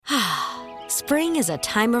Spring is a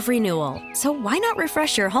time of renewal, so why not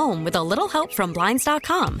refresh your home with a little help from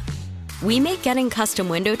Blinds.com? We make getting custom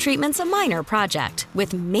window treatments a minor project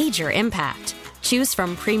with major impact. Choose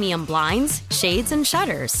from premium blinds, shades, and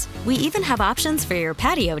shutters. We even have options for your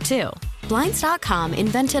patio, too. Blinds.com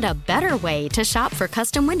invented a better way to shop for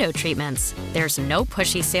custom window treatments. There's no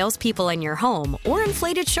pushy salespeople in your home or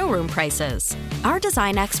inflated showroom prices. Our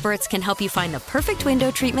design experts can help you find the perfect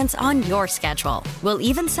window treatments on your schedule. We'll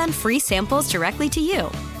even send free samples directly to you.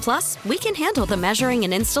 Plus, we can handle the measuring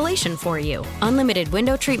and installation for you. Unlimited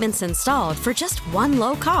window treatments installed for just one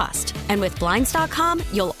low cost. And with Blinds.com,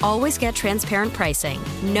 you'll always get transparent pricing.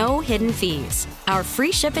 No hidden fees. Our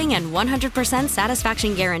free shipping and 100%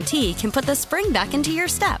 satisfaction guarantee can put the spring back into your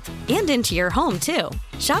step and into your home, too.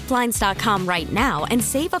 Shop Blinds.com right now and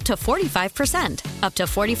save up to 45%. Up to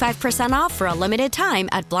 45% off for a limited time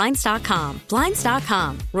at Blinds.com.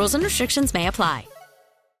 Blinds.com. Rules and restrictions may apply.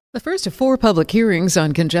 The first of 4 public hearings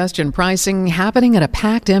on congestion pricing happening at a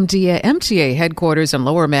packed MTA headquarters in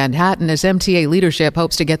Lower Manhattan as MTA leadership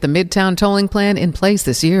hopes to get the Midtown tolling plan in place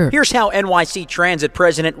this year. Here's how NYC Transit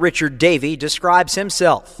President Richard Davey describes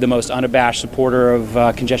himself. The most unabashed supporter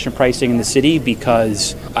of congestion pricing in the city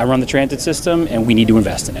because I run the transit system and we need to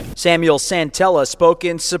invest in it. Samuel Santella spoke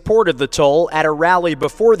in support of the toll at a rally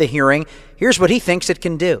before the hearing. Here's what he thinks it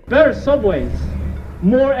can do. Better subways,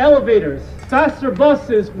 more elevators, faster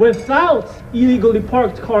buses without illegally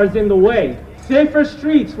parked cars in the way, safer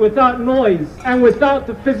streets without noise, and without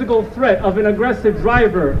the physical threat of an aggressive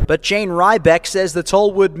driver. But Jane Rybeck says the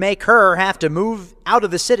toll would make her have to move out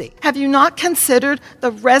of the city. Have you not considered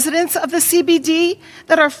the residents of the CBD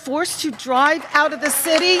that are forced to drive out of the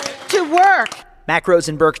city to work? Mack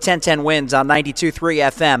Rosenberg, 1010 wins on 92.3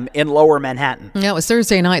 FM in Lower Manhattan. That was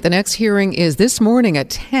Thursday night. The next hearing is this morning at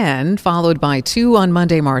 10, followed by 2 on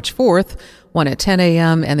Monday, March 4th, one at 10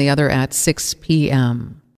 a.m. and the other at 6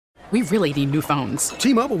 p.m. We really need new phones.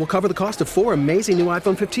 T-Mobile will cover the cost of 4 amazing new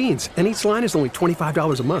iPhone 15s, and each line is only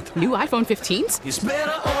 $25 a month. New iPhone 15s? It's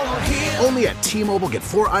better over here. Only at T-Mobile, get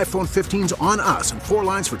 4 iPhone 15s on us and 4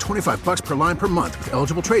 lines for $25 per line per month with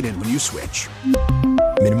eligible trade-in when you switch.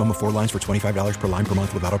 Minimum of 4 lines for $25 per line per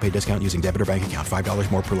month with autopay discount using debit or bank account.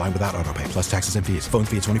 $5 more per line without autopay, plus taxes and fees. Phone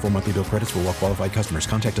fee at 24 monthly bill credits for well-qualified customers.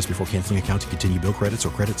 Contact us before canceling account to continue bill credits or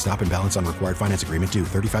credit stop and balance on required finance agreement due.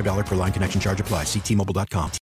 $35 per line connection charge applies. See T-Mobile.com.